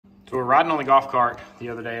So we're riding on the golf cart the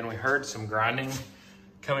other day and we heard some grinding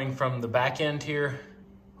coming from the back end here.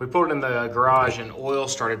 We pulled it in the garage and oil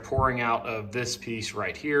started pouring out of this piece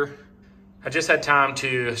right here. I just had time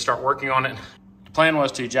to start working on it. The plan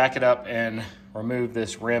was to jack it up and remove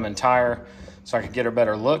this rim and tire so I could get a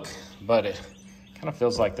better look, but it kind of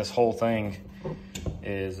feels like this whole thing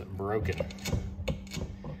is broken.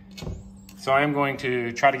 So I am going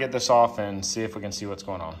to try to get this off and see if we can see what's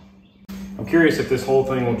going on. I'm curious if this whole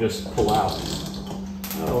thing will just pull out.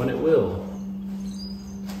 Oh, and it will.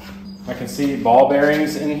 I can see ball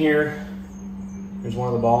bearings in here. Here's one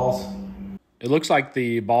of the balls. It looks like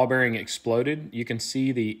the ball bearing exploded. You can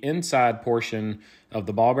see the inside portion of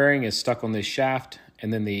the ball bearing is stuck on this shaft,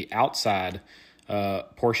 and then the outside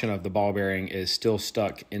portion of the ball bearing is still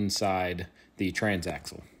stuck inside the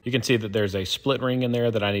transaxle. You can see that there's a split ring in there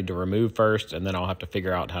that I need to remove first, and then I'll have to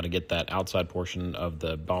figure out how to get that outside portion of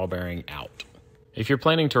the ball bearing out. If you're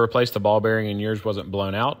planning to replace the ball bearing and yours wasn't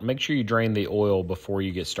blown out, make sure you drain the oil before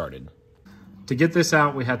you get started. To get this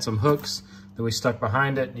out, we had some hooks that we stuck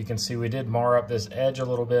behind it. You can see we did mar up this edge a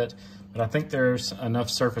little bit, but I think there's enough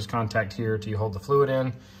surface contact here to hold the fluid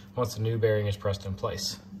in once the new bearing is pressed in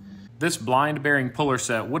place. This blind bearing puller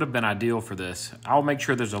set would have been ideal for this. I'll make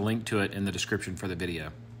sure there's a link to it in the description for the video.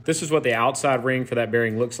 This is what the outside ring for that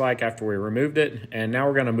bearing looks like after we removed it, and now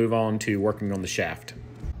we're going to move on to working on the shaft.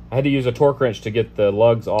 I had to use a torque wrench to get the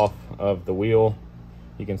lugs off of the wheel.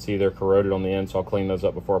 You can see they're corroded on the end, so I'll clean those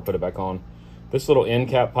up before I put it back on. This little end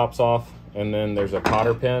cap pops off, and then there's a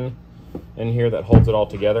cotter pin in here that holds it all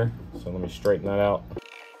together. So let me straighten that out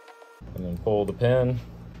and then pull the pin.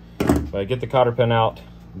 When I get the cotter pin out,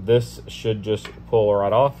 this should just pull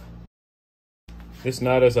right off. This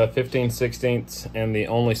nut is a 15/16, and the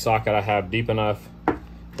only socket I have deep enough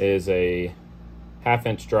is a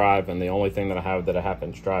 1/2-inch drive, and the only thing that I have that a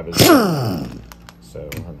 1/2-inch drive is so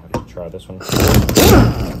I'm gonna have to try this one.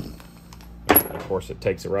 Of course, it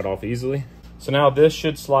takes it right off easily. So now this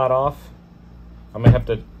should slide off. I may have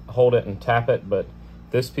to hold it and tap it, but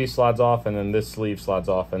this piece slides off, and then this sleeve slides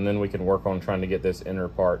off, and then we can work on trying to get this inner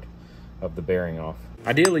part of the bearing off.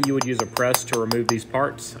 Ideally, you would use a press to remove these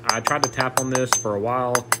parts. I tried to tap on this for a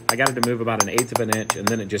while. I got it to move about 1/8 of an inch, and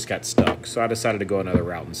then it just got stuck. So I decided to go another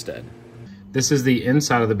route instead. This is the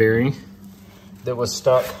inside of the bearing that was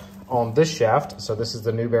stuck on this shaft. So this is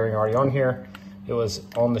the new bearing already on here. It was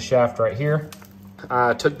on the shaft right here.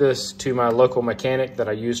 I took this to my local mechanic that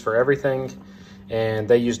I use for everything, and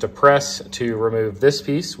they used a press to remove this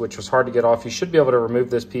piece, which was hard to get off. You should be able to remove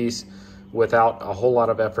this piece without a whole lot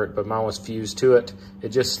of effort, but mine was fused to it. It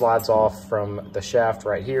just slides off from the shaft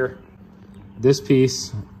right here. This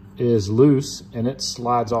piece is loose and it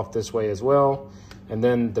slides off this way as well. And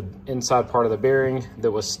then the inside part of the bearing that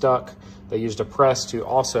was stuck, they used a press to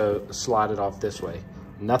also slide it off this way.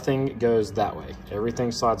 Nothing goes that way.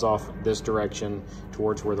 Everything slides off this direction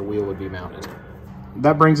towards where the wheel would be mounted.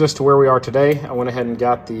 That brings us to where we are today. I went ahead and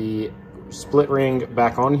got the split ring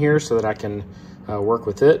back on here so that I can work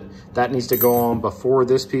with it. That needs to go on before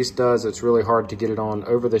this piece does. It's really hard to get it on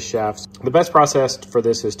over the shafts. The best process for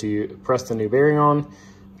this is to press the new bearing on,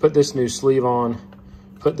 put this new sleeve on,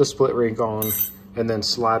 put the split ring on, and then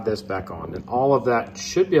slide this back on. And all of that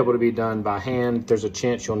should be able to be done by hand. There's a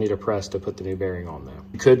chance you'll need a press to put the new bearing on though.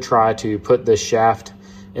 You could try to put this shaft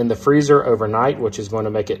in the freezer overnight, which is going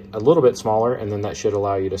to make it a little bit smaller, and then that should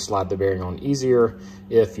allow you to slide the bearing on easier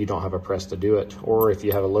if you don't have a press to do it. Or if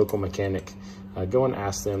you have a local mechanic, go and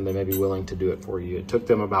ask them. They may be willing to do it for you. It took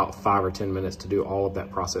them about 5 or 10 minutes to do all of that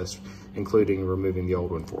process, including removing the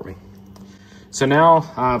old one for me. So now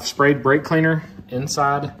I've sprayed brake cleaner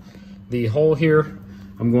inside the hole here.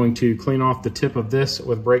 I'm going to clean off the tip of this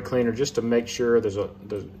with brake cleaner just to make sure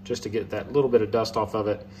just to get that little bit of dust off of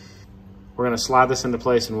it. We're going to slide this into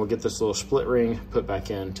place, and we'll get this little split ring put back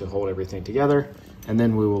in to hold everything together, and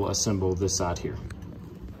then we will assemble this side here.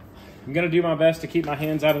 I'm going to do my best to keep my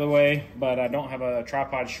hands out of the way, but I don't have a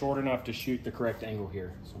tripod short enough to shoot the correct angle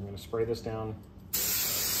here. So I'm going to spray this down.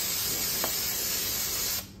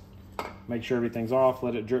 Make sure everything's off,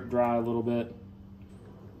 let it drip dry a little bit.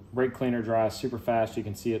 Brake cleaner dries super fast. You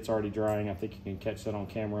can see it's already drying. I think you can catch that on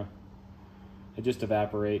camera. It just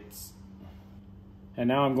evaporates. And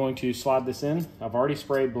now I'm going to slide this in. I've already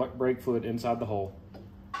sprayed brake fluid inside the hole.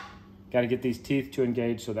 Got to get these teeth to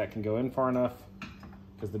engage so that can go in far enough,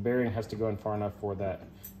 because the bearing has to go in far enough for that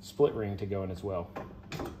split ring to go in as well.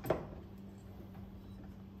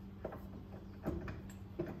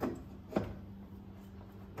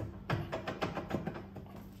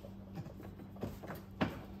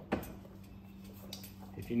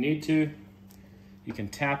 If you need to, you can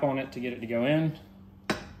tap on it to get it to go in.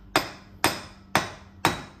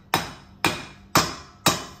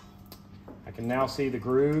 I can now see the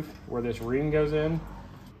groove where this ring goes in.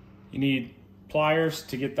 You need pliers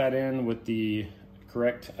to get that in with the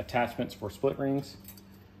correct attachments for split rings.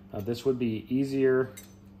 This would be easier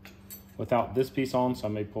without this piece on, so I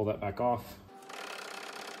may pull that back off.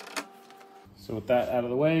 So with that out of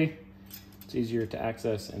the way, it's easier to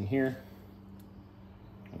access in here.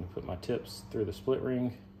 I'm gonna put my tips through the split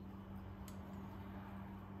ring.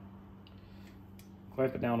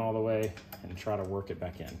 Clamp it down all the way and try to work it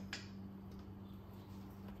back in.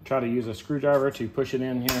 Try to use a screwdriver to push it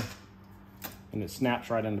in here and it snaps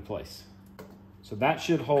right into place. So that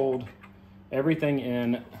should hold everything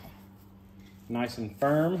in nice and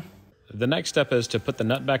firm. The next step is to put the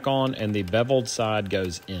nut back on and the beveled side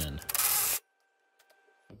goes in.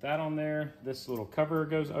 With that on there, this little cover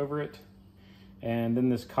goes over it, and then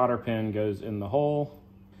this cotter pin goes in the hole.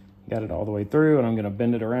 Got it all the way through, and I'm gonna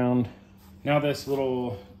bend it around. Now this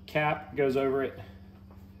little cap goes over it,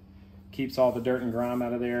 keeps all the dirt and grime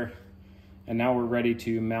out of there, and now we're ready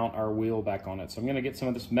to mount our wheel back on it. So I'm gonna get some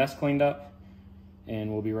of this mess cleaned up,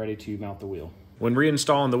 and we'll be ready to mount the wheel. When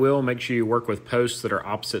reinstalling the wheel, make sure you work with posts that are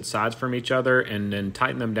opposite sides from each other and then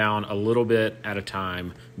tighten them down a little bit at a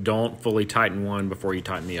time. Don't fully tighten one before you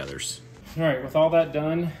tighten the others. All right, with all that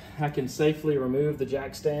done, I can safely remove the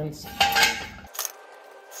jack stands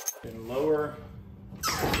and lower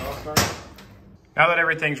the golf cart. Now that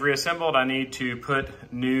everything's reassembled, I need to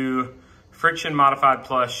put new Friction Modified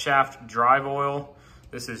Plus shaft drive oil.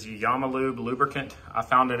 This is Yamalube lubricant. I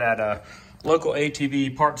found it at a local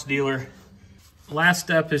ATV parts dealer. Last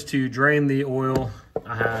step is to drain the oil.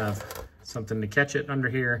 I have something to catch it under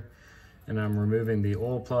here, and I'm removing the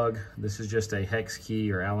oil plug. This is just a hex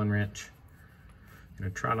key or Allen wrench. I'm gonna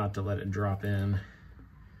try not to let it drop in.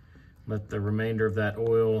 Let the remainder of that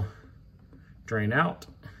oil drain out.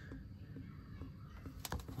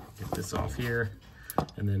 Get this off here,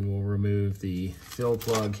 and then we'll remove the fill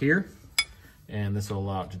plug here, and this will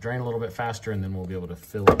allow it to drain a little bit faster, and then we'll be able to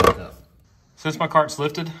fill it back up. Since my cart's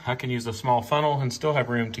lifted, I can use a small funnel and still have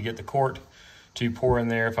room to get the quart to pour in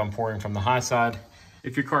there if I'm pouring from the high side.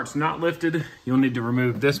 If your cart's not lifted, you'll need to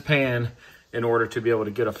remove this pan in order to be able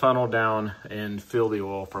to get a funnel down and fill the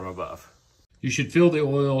oil from above. You should fill the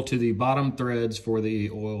oil to the bottom threads for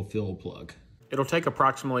the oil fill plug. It'll take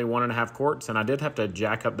approximately 1.5 quarts, and I did have to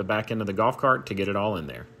jack up the back end of the golf cart to get it all in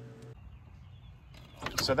there.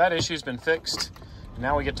 So that issue's been fixed.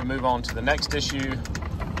 Now we get to move on to the next issue,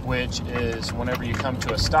 which is whenever you come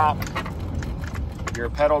to a stop, your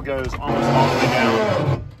pedal goes almost all the way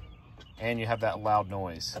down and you have that loud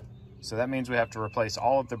noise. So that means we have to replace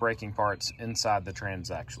all of the braking parts inside the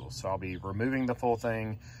Transaxle. So I'll be removing the full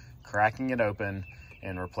thing, cracking it open,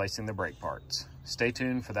 and replacing the brake parts. Stay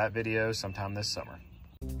tuned for that video sometime this summer.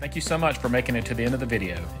 Thank you so much for making it to the end of the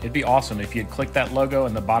video. It'd be awesome if you'd click that logo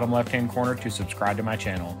in the bottom left-hand corner to subscribe to my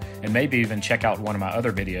channel, and maybe even check out one of my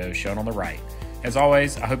other videos shown on the right. As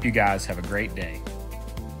always, I hope you guys have a great day.